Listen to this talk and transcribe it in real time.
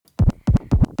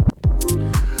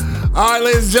All right,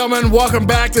 ladies and gentlemen, welcome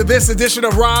back to this edition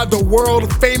of Rod. The world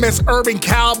famous Urban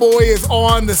Cowboy is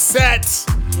on the set.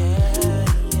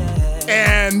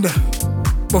 And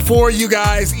before you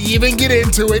guys even get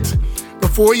into it,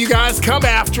 before you guys come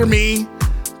after me,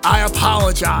 I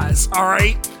apologize, all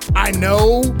right? I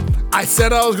know I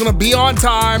said I was going to be on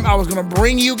time. I was going to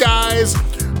bring you guys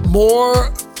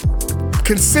more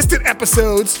consistent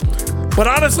episodes. But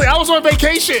honestly, I was on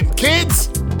vacation, kids.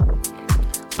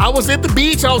 I was at the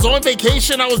beach. I was on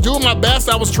vacation. I was doing my best.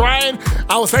 I was trying.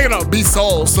 I was hanging out with B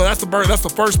Souls. So that's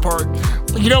the first part.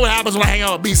 You know what happens when I hang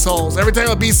out with B Souls? Every time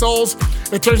with B Souls,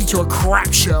 it turns into a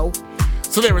crap show.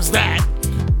 So there was that.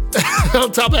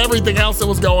 On top of everything else that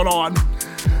was going on.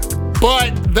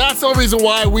 But that's the reason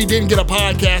why we didn't get a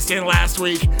podcast in last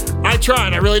week. I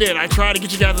tried. I really did. I tried to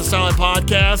get you guys a solid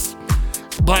podcast,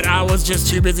 but I was just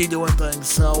too busy doing things.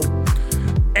 So...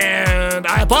 and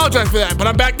I apologize for that, but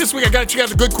I'm back this week. I got you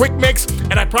guys a good quick mix,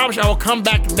 and I promise you I will come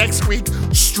back next week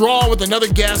strong with another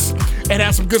guest and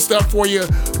have some good stuff for you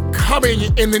coming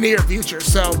in the near future.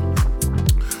 So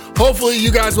hopefully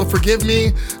you guys will forgive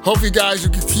me. Hopefully you guys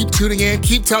will keep tuning in,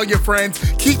 keep telling your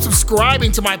friends, keep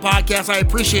subscribing to my podcast. I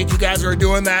appreciate you guys who are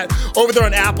doing that over there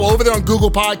on Apple, over there on Google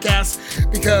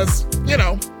Podcasts, because, you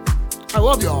know, I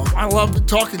love y'all. I love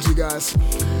talking to you guys.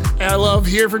 And I love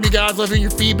hearing from you guys. I love hearing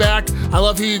your feedback. I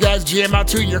love hearing you guys jam out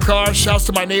to in your car. Shouts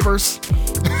to my neighbors.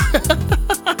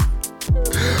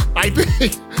 I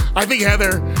think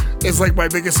Heather is like my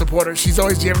biggest supporter. She's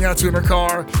always jamming out to in her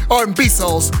car. Oh, and B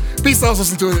Souls. B Souls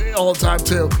listens to it all the time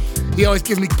too. He always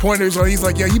gives me pointers. Or he's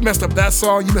like, "Yo, you messed up that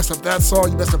song. You messed up that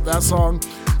song. You messed up that song."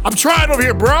 I'm trying over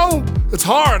here, bro. It's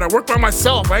hard. I work by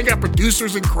myself. I ain't got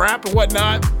producers and crap and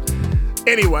whatnot.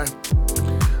 Anyway.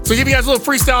 So give you guys a little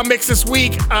freestyle mix this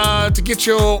week to get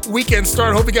your weekend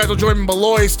started. Hope you guys will join me in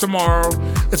Belois tomorrow.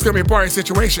 It's going to be a party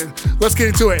situation. Let's get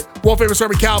into it. World famous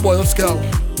Urban Cowboy. Let's go.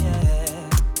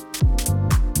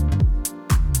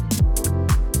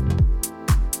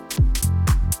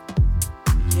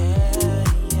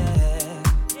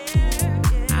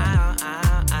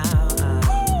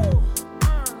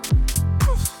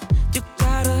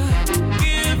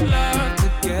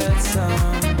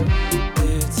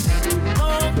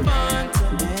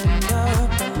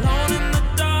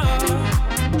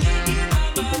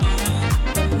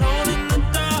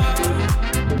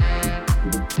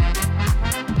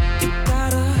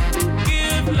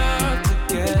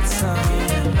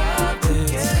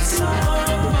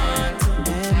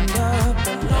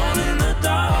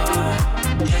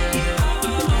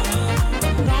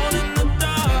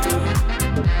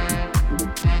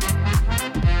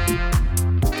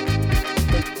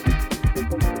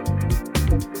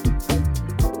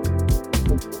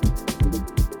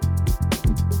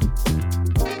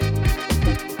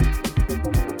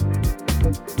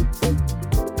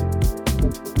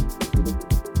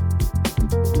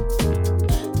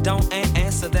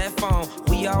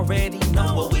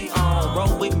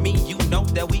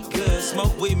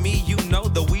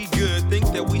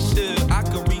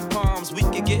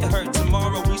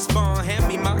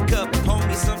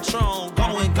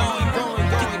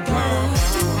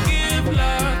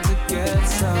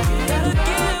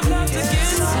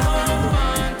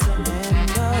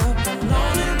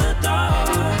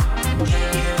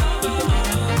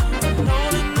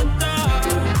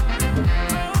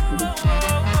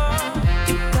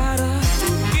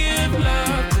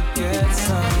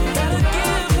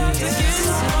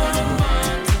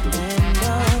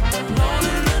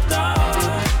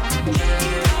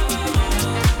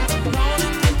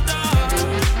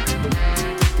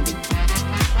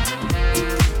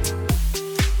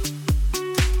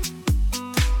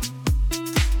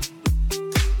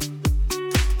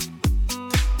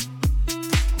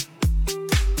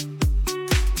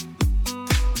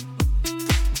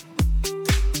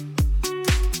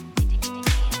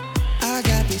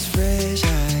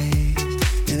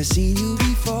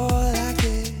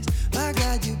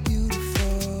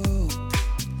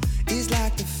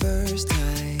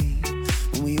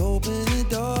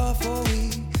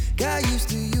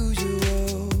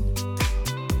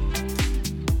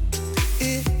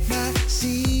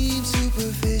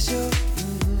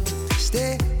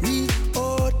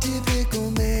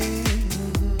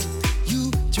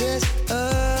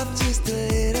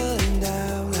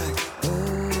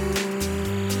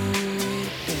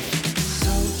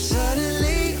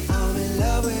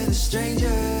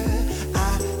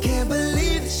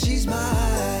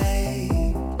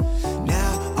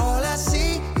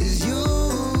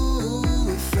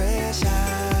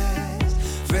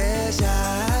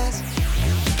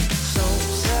 So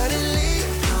suddenly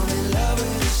I'm in love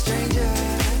with a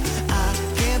stranger.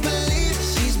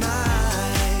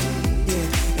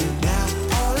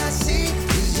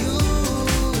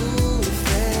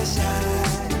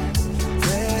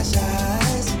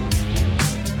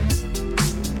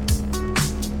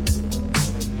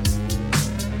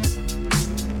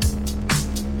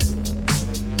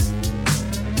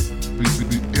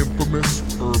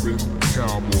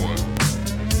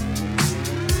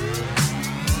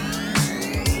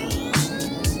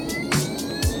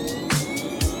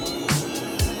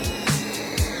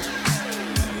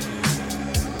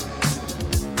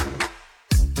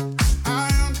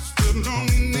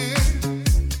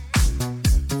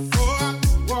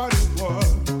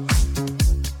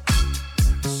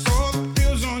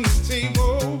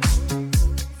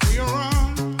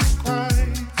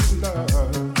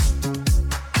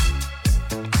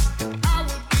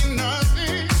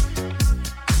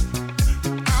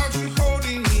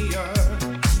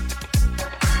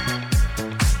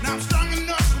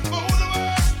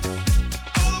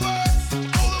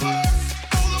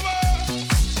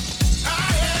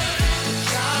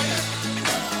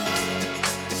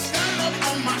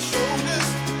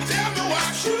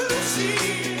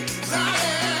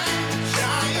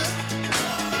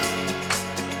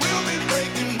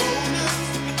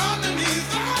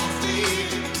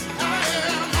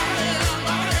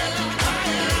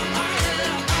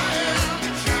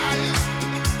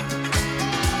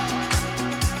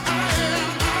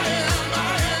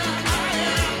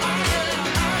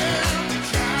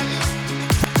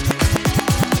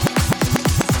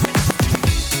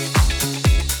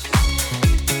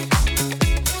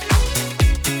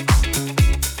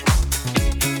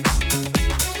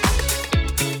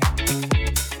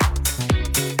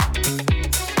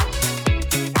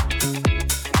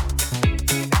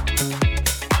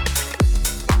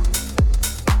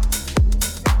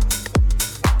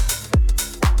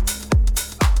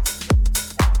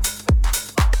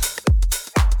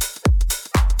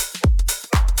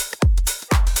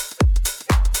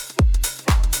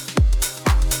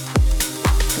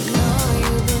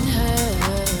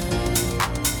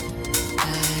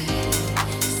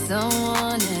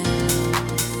 someone else.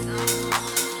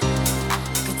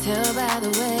 Could tell by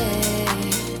the way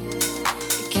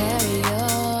you carry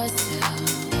yourself.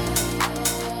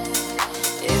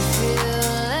 If you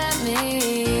let me,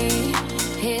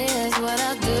 here's what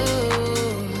I'll do.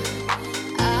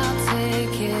 I'll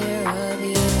take care of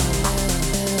you.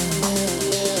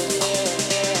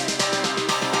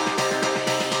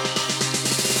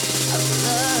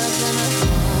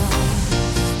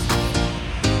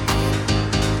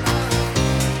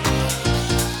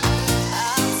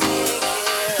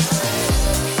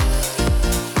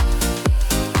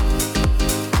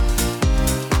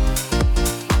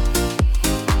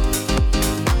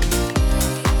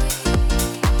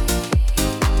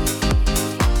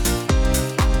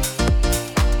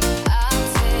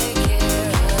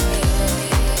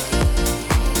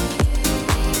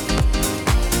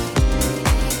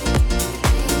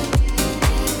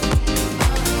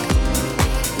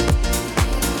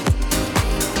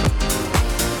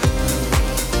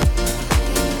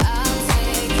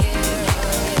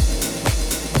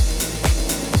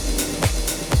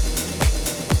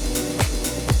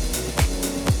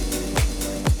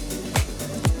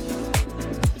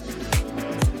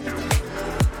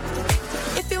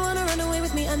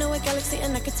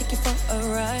 And I could take you for a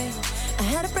ride. I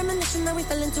had a premonition that we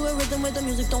fell into a rhythm where the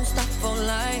music don't stop for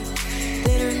life.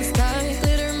 Glitter in the sky,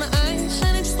 glitter in my eyes,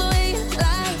 shining just the way you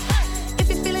like. If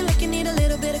you're feeling like you need a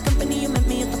little bit of company, you met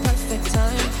me at the perfect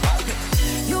time.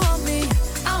 You want me,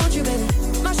 I want you, baby.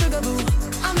 My sugar boo,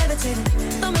 I'm levitating.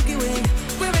 The Milky Way,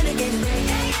 we're renegading.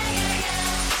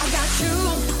 I got you,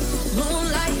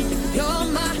 moonlight, you're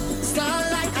my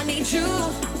starlight. I need you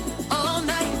all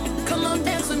night. Come on,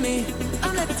 dance with me.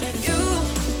 I'm levitating. You,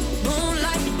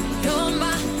 moonlight, you're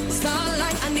my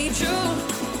starlight. I need you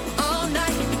all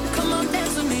night. Come on,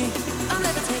 dance with me. I'm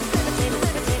levitating, levitating,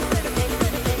 levitating, levitating,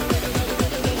 levitating,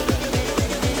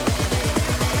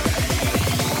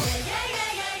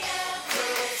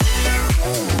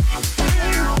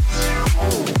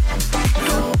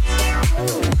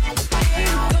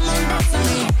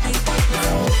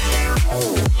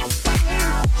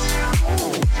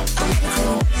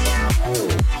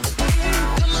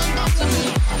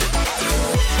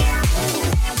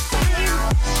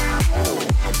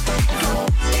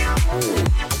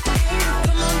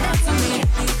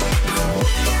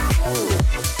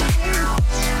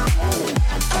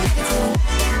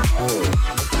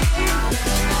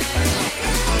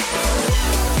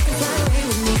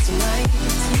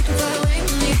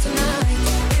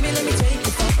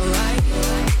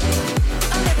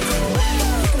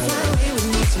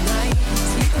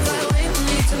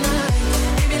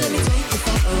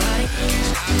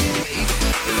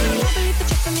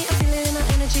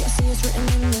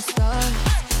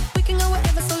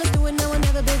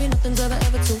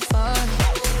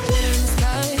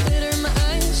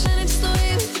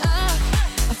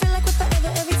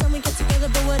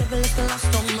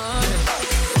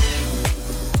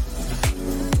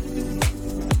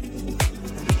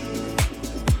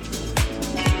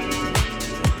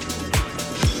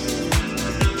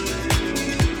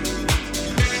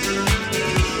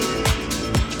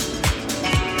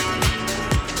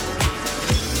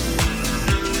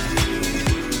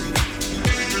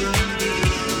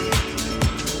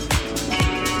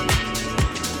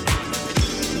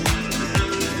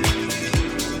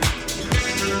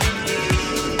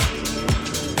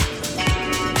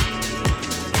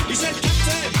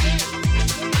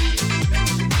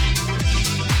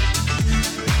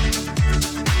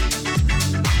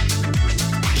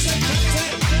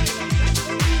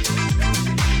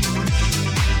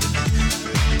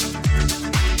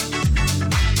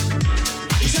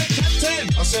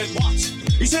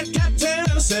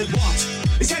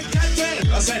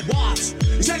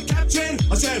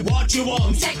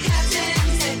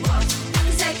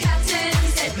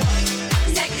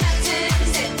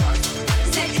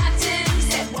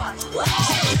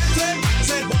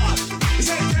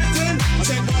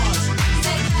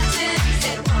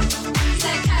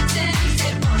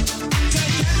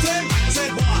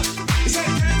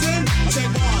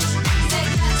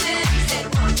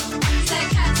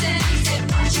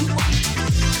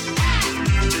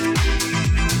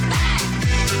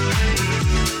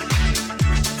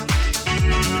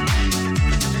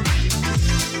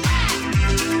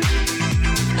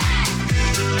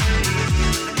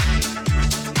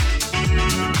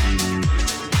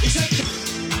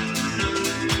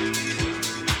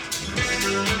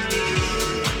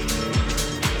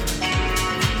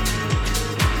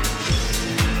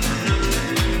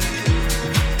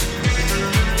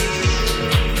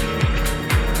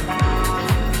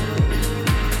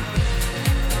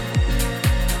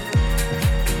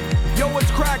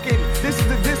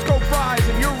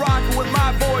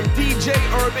 DJ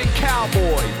Urban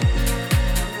Cowboy.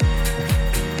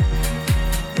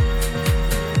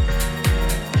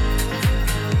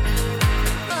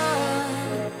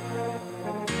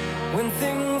 When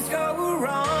things go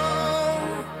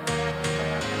wrong,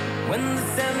 when the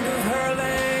scent of her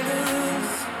lingers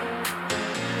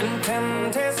and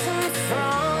temptation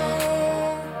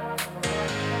strong,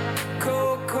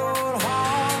 cold, cold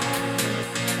heart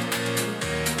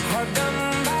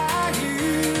done by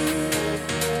you.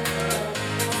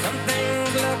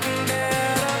 Something's looking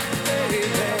better, baby.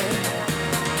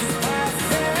 Just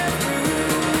pass it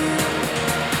through.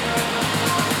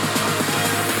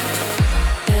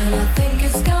 And I think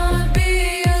it's gonna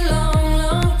be a long,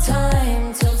 long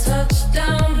time till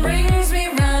touchdown brings me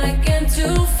round again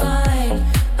to find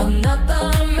I'm not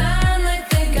the man they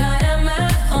think I am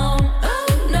at home. Oh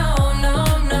no, no,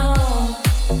 no.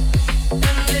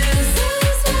 And this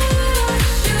is what I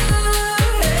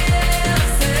should have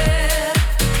said.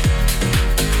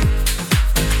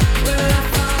 Well, I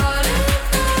thought I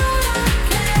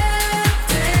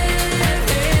kept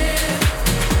it in.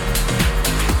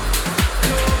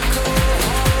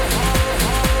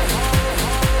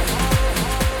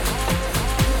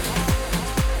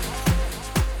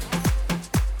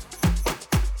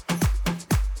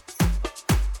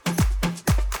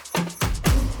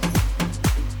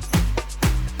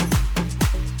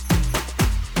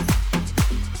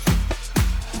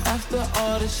 After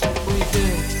all the shit we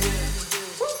did,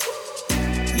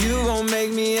 you gon'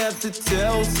 make me have to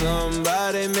tell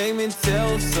somebody, make me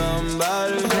tell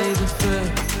somebody, make it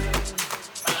feel.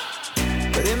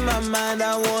 But in my mind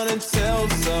I wanna tell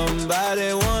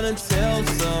somebody, wanna tell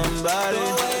somebody.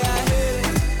 The way I hit it,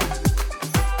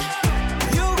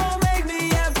 you gon' make me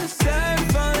have to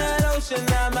surf on that ocean.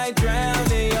 I might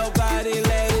drown in your body,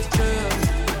 let it drill.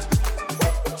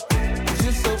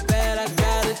 Just so bad I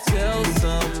gotta tell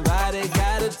somebody,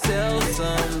 gotta tell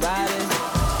somebody.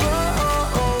 Oh,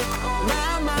 oh, oh, my,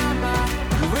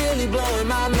 you really blowing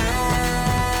my mind.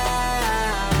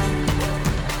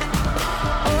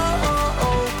 Oh, oh,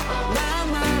 oh, my,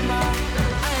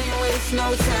 I ain't waste no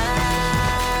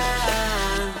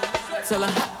time till I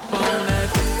hop on that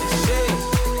shit.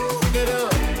 Get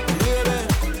up, get it,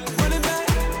 run it back,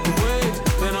 wait,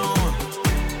 been on.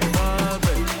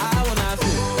 Baby, I wanna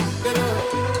see, get up,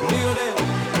 leave it,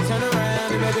 turn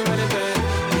around and baby run it back.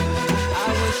 I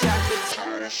wish I could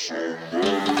tell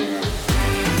somebody.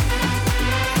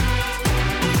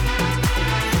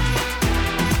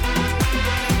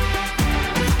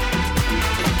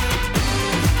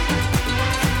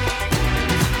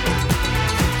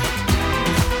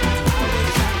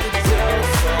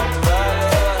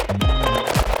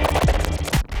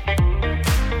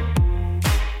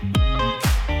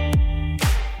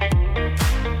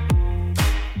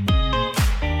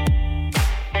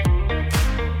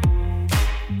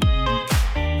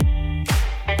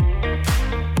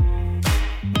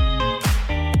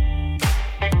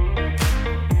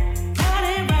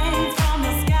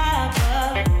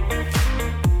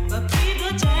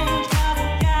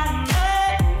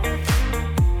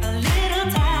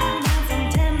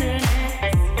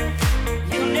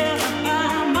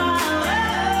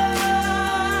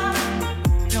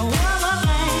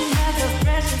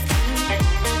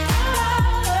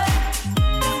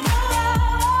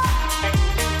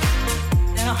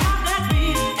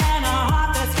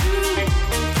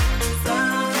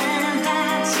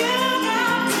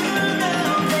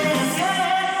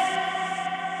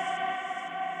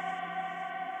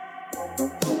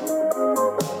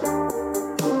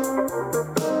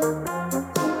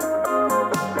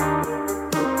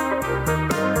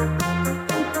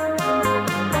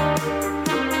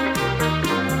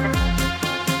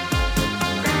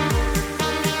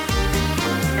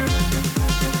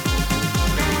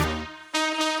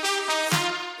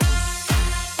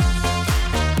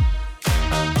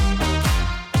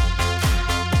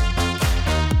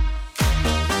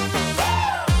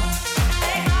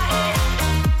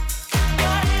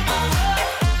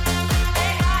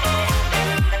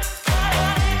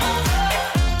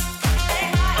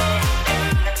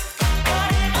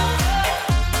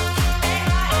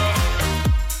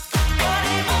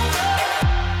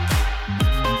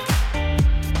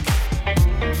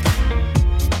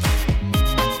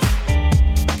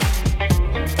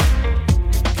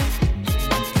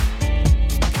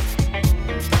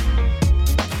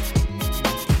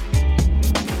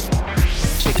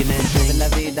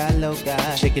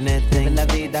 loca, shaking that thing, la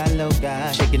vida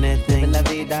loca, shaking that thing, la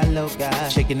vida loca,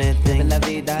 shaking that thing, la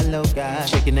vida loca,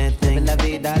 shaking that thing, la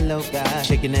vida loca,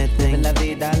 shaking that thing, la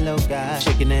vida loca,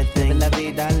 shaking that thing, la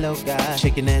vida loca,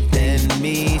 shaking that thing. Let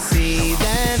me see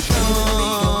that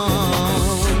thong.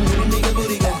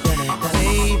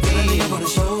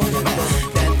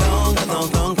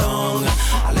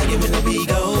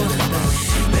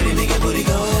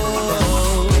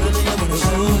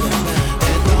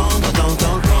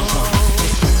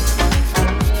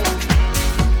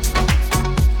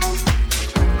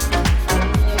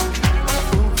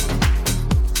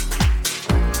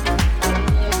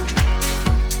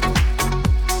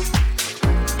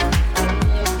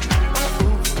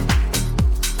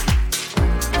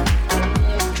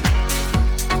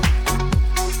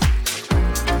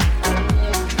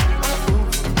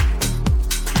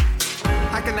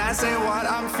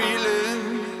 feeling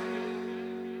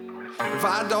if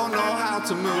I don't know how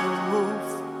to move?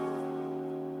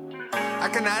 How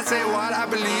can I say what I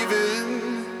believe in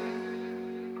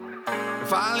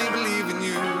if I only believe in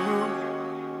you?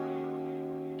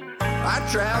 I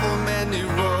travel many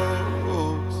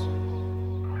roads,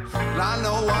 and I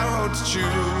know what road to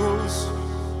choose.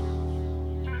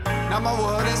 Now my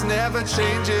world is never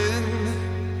changing.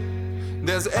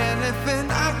 There's anything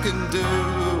I can do,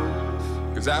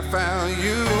 'cause I found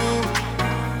you.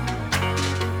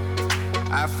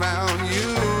 I found you.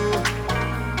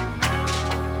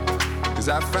 'Cause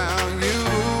I found you.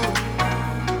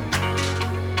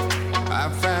 I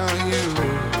found you.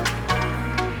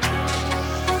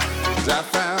 'Cause I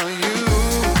found you.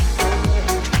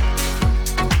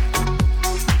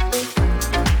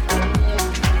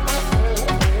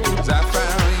 'Cause I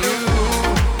found you.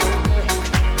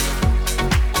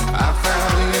 I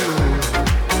found you.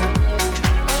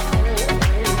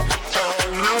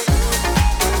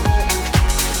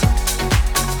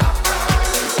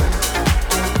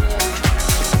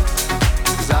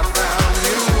 'Cause I found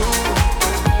you.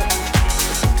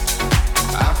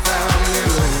 I found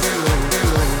you.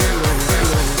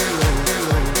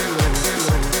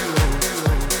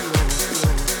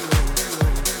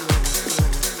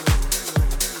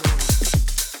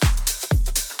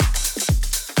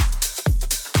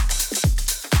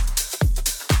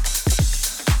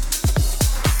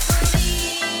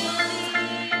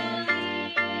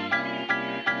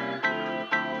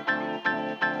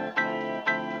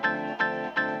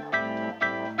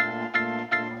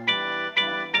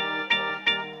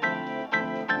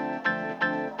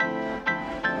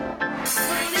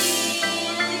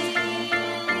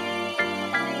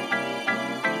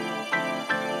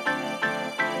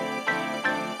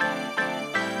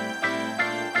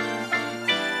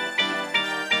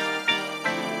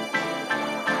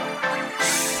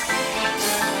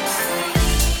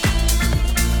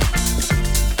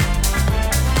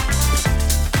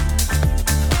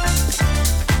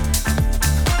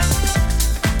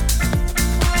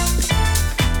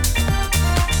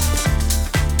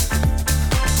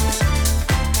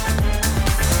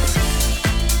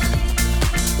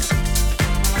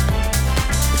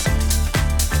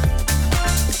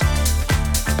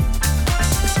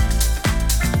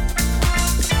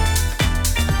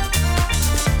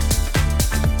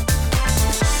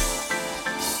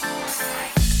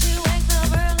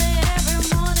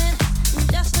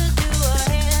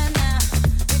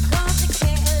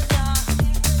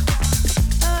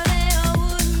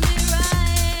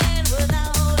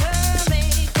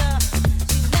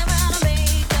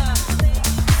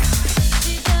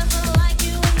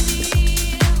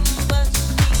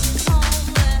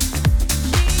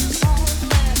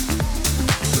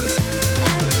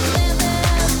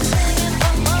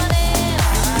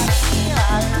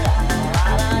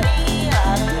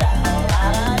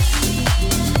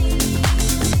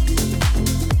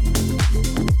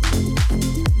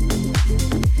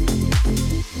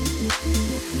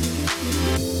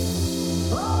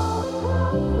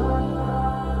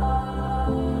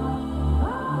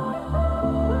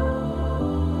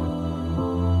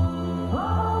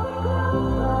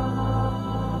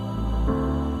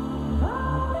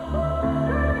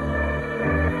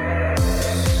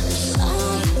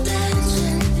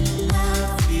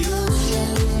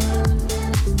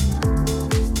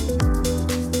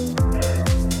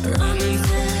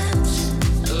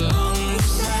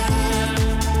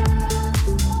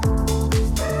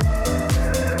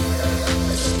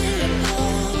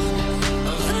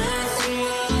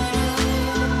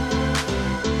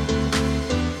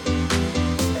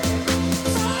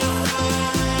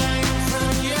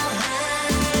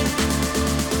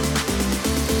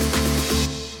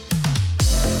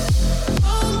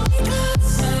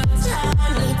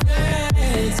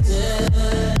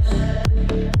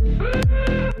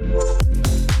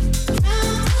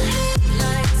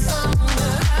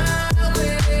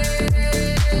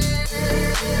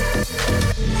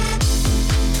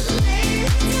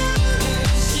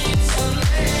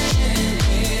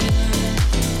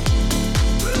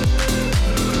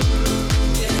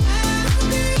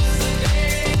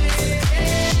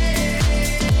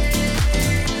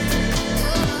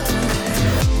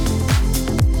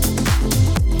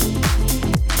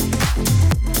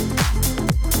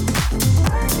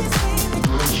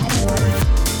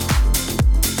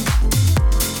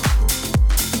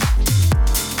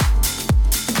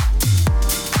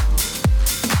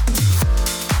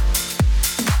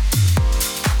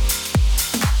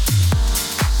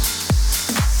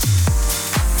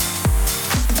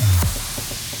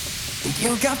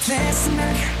 You got plans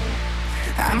tonight.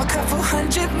 I'm a couple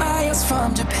 100 miles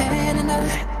from Japan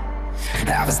and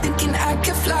I was thinking I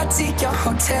could fly to your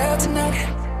hotel tonight.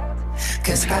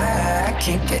 Cause I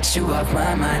can't get you off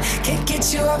my mind. Can't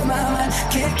get you off my mind.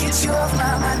 Can't get you off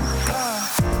my mind.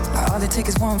 All it takes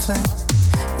is one flight.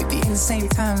 We'd be in the same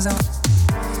time zone.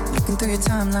 Looking through your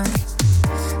timeline,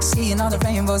 seeing all the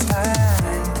rainbows.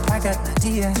 I got an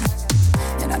idea,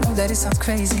 and I know that it sounds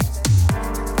crazy.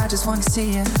 I just wanna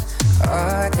see you. Oh,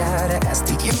 I gotta ask,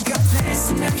 do you got plans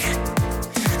tonight?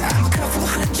 I'm a couple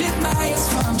 100 miles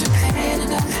from Japan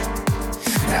and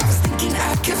I was thinking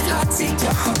I could fly to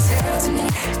your hotel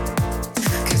tonight.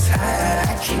 Cause I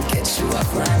can't get you off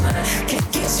my mind.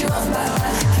 Can't get you off my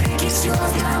mind. Can't get you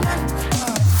off my mind.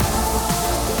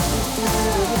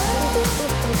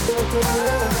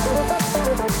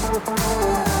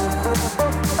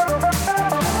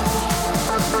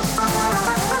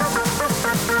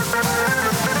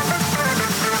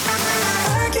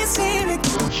 I can't seem to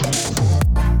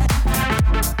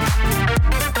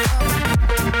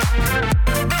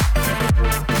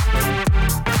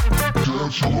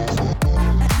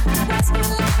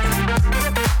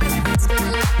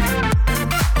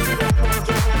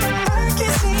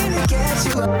get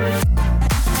you up.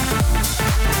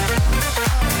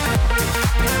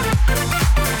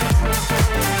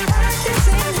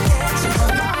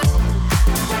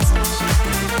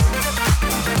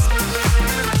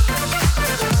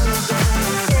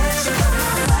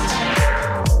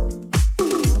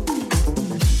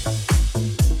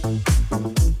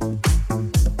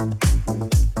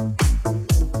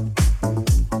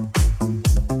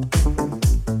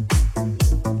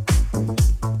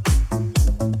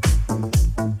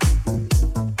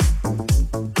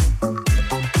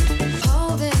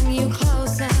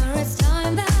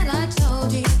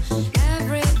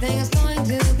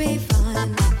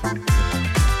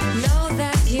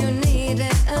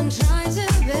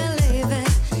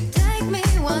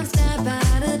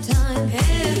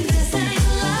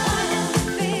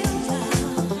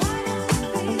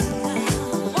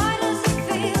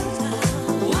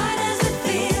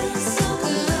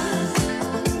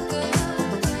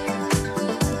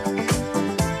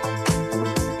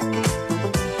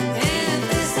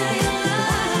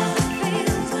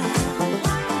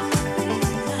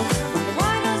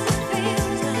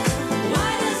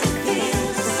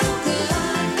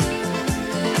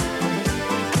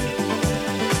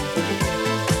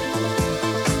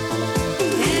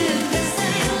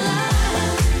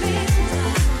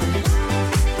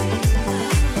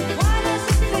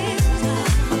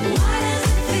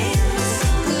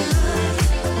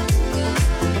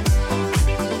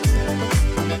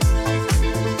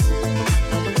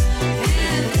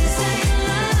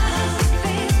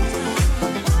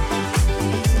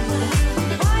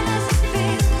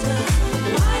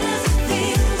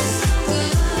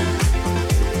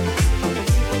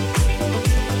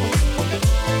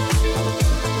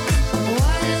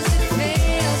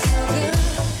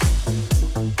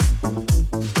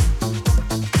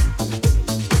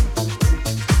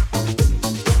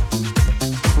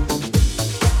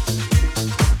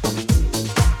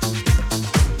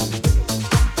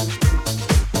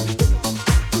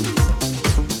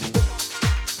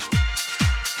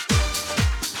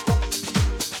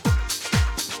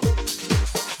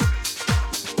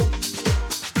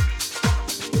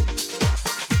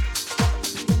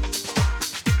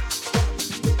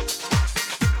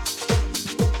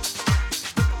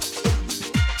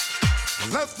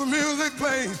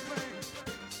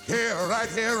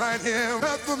 Right here,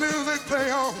 let the music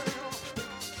play on.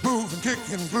 Moving,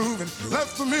 kicking, grooving, let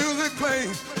the music play.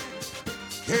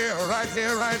 Here, right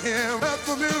here, let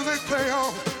the music play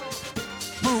on.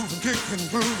 Moving, kicking,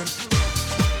 grooving.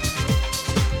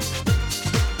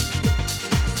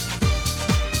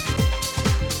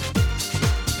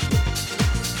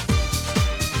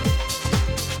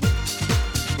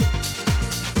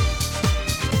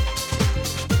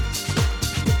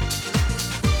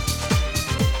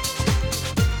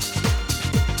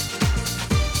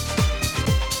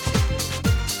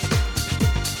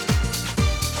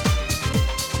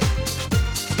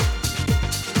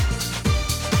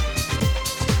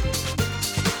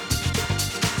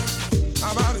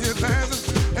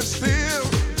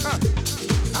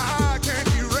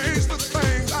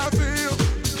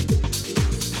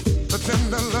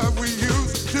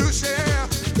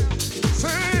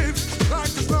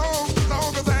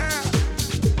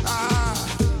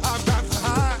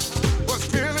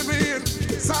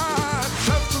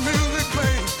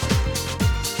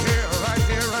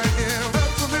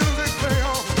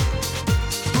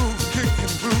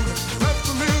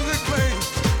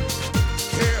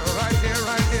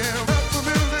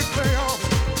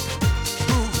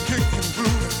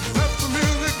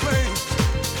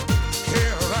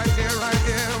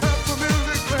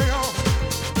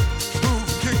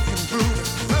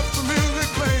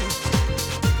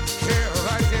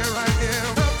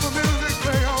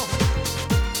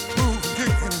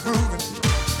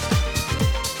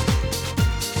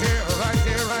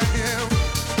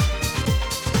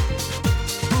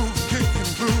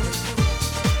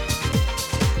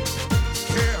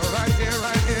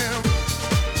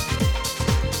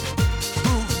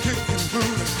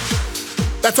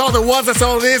 That's all there was, that's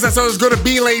all it is, that's all it's gonna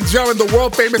be, ladies and gentlemen. The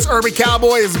world famous Urban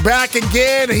Cowboy is back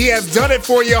again. He has done it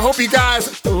for you. I hope you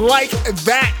guys like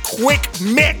that quick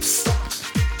mix.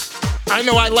 I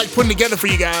know I like putting together for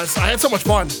you guys. I had so much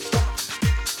fun.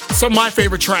 Some of my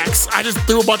favorite tracks. I just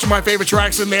threw a bunch of my favorite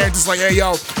tracks in there, just like, hey,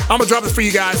 yo, I'm gonna drop this for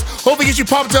you guys. Hopefully get you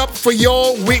pumped up for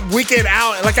your weekend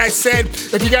out. Like I said,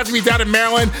 if you guys gonna be down in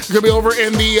Maryland, you're gonna be over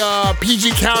in the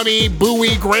PG County,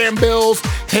 Bowie, Granville,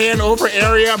 Hanover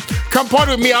area. Come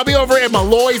party with me. I'll be over at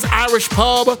Malloy's Irish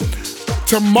Pub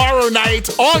tomorrow night,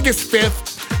 August 5th.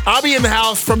 I'll be in the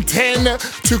house from 10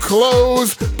 to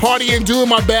close, partying, doing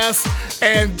my best,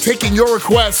 and taking your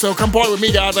requests. So come party with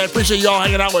me, guys. I appreciate y'all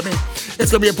hanging out with me.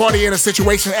 It's gonna be a party in a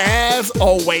situation as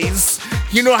always.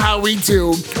 You know how we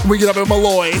do. We get up at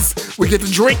Malloy's. We get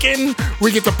to drinking,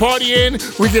 we get to partying,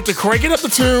 we get to cranking up the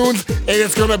tunes, and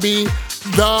it's gonna be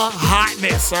the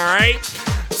hotness, all right?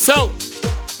 So,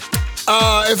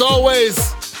 as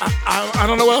always, I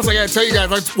don't know what else I gotta tell you guys.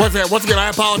 Once again, I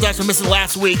apologize for missing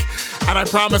last week, and I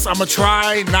promise I'm gonna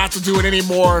try not to do it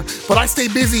anymore. But I stay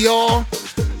busy, y'all.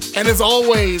 And as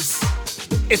always,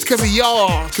 it's because of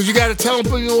y'all. Because you gotta tell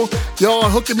people, y'all are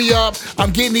hooking me up.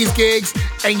 I'm getting these gigs,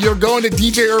 and you're going to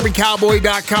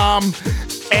DJUrbanCowboy.com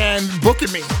and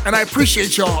booking me. And I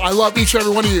appreciate y'all. I love each and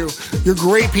every one of you. You're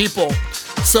great people.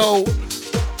 So,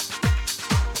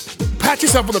 pat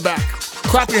yourself on the back.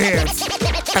 Clap your hands.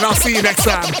 And I'll see you next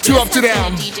time. 2 up, 2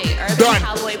 down. DJ Urban Done.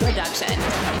 Cowboy production.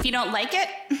 If you don't like it,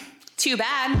 too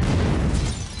bad.